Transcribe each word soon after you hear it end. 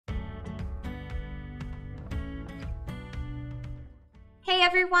Hey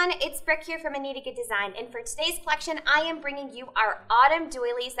everyone, it's Brooke here from Anita Goodesign, and for today's collection, I am bringing you our Autumn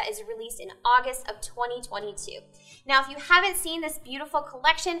Doilies that is released in August of 2022. Now, if you haven't seen this beautiful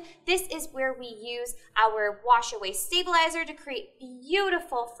collection, this is where we use our wash-away stabilizer to create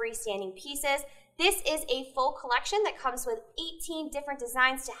beautiful freestanding pieces. This is a full collection that comes with 18 different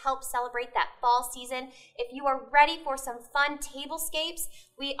designs to help celebrate that fall season. If you are ready for some fun tablescapes,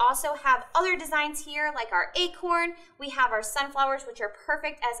 we also have other designs here like our acorn. We have our sunflowers, which are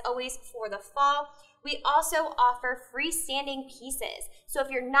perfect as always for the fall. We also offer freestanding pieces. So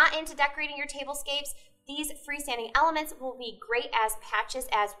if you're not into decorating your tablescapes, these freestanding elements will be great as patches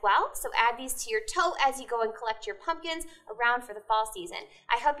as well. So add these to your tote as you go and collect your pumpkins around for the fall season.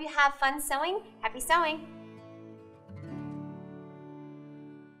 I hope you have fun sewing. Happy sewing!